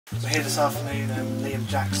We're here this afternoon, Liam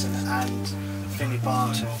Jackson and Findlay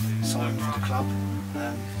have signed for the club.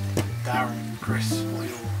 Darren, Chris, what are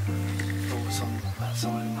your thoughts on that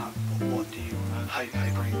signing? What do you hope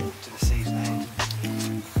they bring to the season ahead?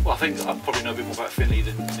 Well, I think I probably know a bit more about Findlay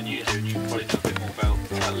than you do, and you probably know a bit more about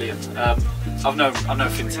Liam. I've known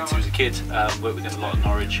Finn since he was a kid, worked with him a lot at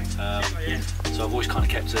Norwich, so I've always kind of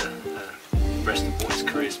kept abreast of what his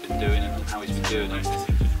career's been doing and how he's been doing, and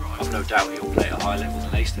I've no doubt he'll play at a higher level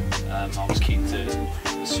than Easton. I was keen to,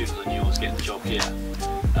 as soon as I knew I was getting the job here,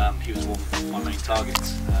 he was one of my main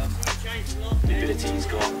targets. The ability he's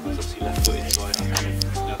got, he's obviously left-footed, so I kind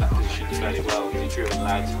of know that position fairly well. He's a driven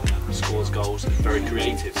lad, scores goals, and very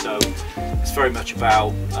creative. So it's very much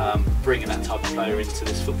about bringing that type of player into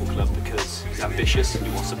this football club because he's ambitious, he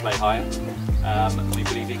wants to play higher, and we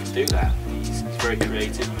believe he can do that. He's very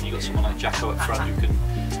creative. When you've got someone like Jacko up front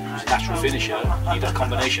who's a natural finisher, you need that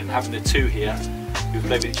combination. Having the two here who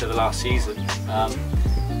played with each other last season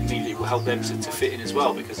immediately will help them to fit in as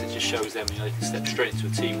well, because it just shows them, they can step straight into a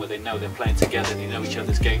team where they know they're playing together and they know each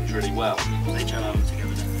other's games really well. They gel up together.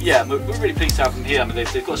 Yeah, we're really pleased to have them here. I mean,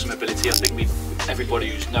 they've got some ability. I think everybody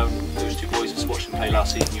who's known those two boys that's watched them play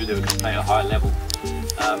last season knew they were going to play at a higher level.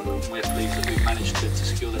 We're pleased that we've managed to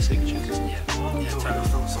secure their signatures. Total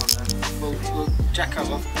thoughts on them. Well, Jacko,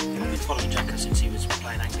 I've been following Jacko since he was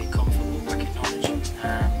playing Anglican common football back in Norwich,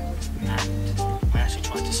 and I actually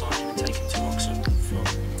tried to sign him and take him to Oxford from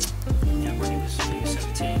when he was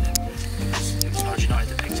 17, and it was Norwich United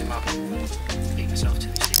that picked him up and beat myself to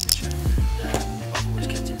his signature. I've always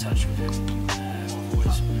kept in touch with him. I've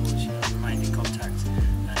always remained in contact,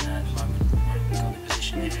 and at the moment when we got the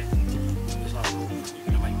position here, it was like, well, we're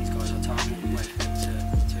going to make these guys our target and wait for them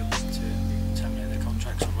to terminate their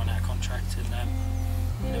contracts or run out of contract,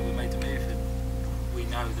 and we made the move, and we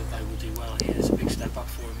know that they will do well here. It's a big step up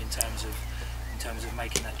for them in terms of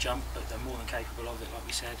making that jump, but they're more than capable of it, like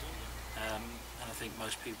we said. And I think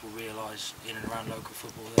most people realise in and around local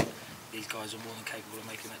football that these guys are more than capable of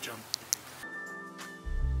making that jump.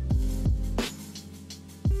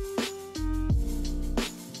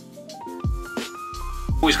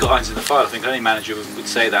 Always got irons in the fire. I think any manager would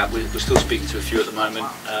say that. We're still speaking to a few at the moment.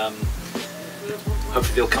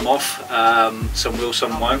 Hopefully they'll come off. Some will,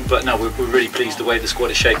 some won't. But no, we're really pleased the way the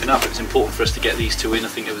squad is shaping up. It was important for us to get these two in. I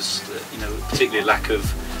think it was, particularly a lack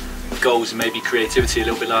of goals and maybe creativity a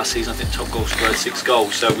little bit last season. I think top goal scorer had 6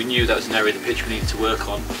 goals, so we knew that was an area of the pitch we needed to work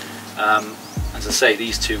on. As I say,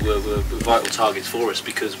 these two were vital targets for us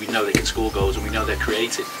because we know they can score goals and we know they're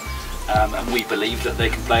creative, and we believe that they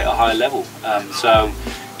can play at a higher level. So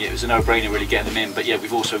yeah, it was a no-brainer really getting them in. But yeah,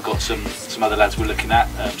 we've also got some other lads we're looking at,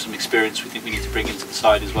 some experience we think we need to bring into the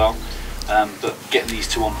side as well. But getting these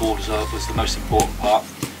two on board was the most important part,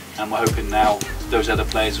 and we're hoping now those other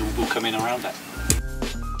players will come in around that.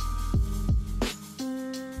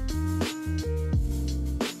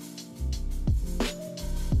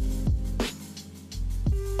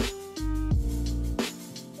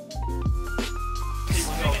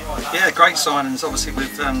 Yeah, great signings. Obviously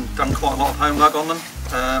we've done quite a lot of homework on them.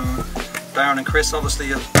 Darren and Chris obviously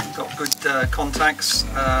have got good contacts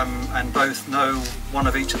and both know one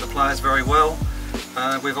of each of the players very well.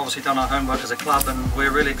 We've obviously done our homework as a club, and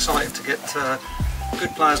we're really excited to get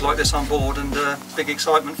good players like this on board, and big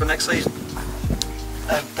excitement for next season.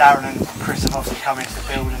 Darren and Chris have obviously come into the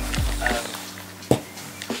building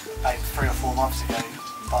about 3 or 4 months ago,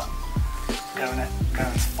 but going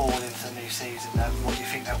forward into the new season, what do you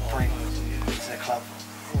think that will bring to the club?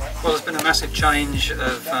 Well, there's been a massive change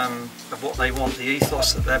of what they want, the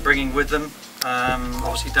ethos that they're bringing with them.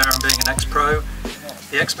 Obviously Darren being an ex-pro,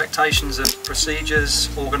 the expectations of procedures,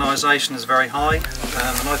 organisation is very high,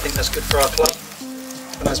 and I think that's good for our club.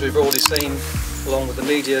 And as we've already seen, along with the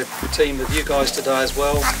media team with you guys today as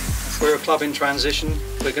well, we're a club in transition.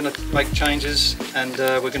 We're going to make changes, and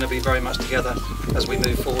we're going to be very much together as we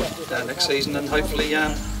move forward next season, and hopefully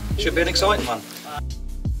should be an exciting one.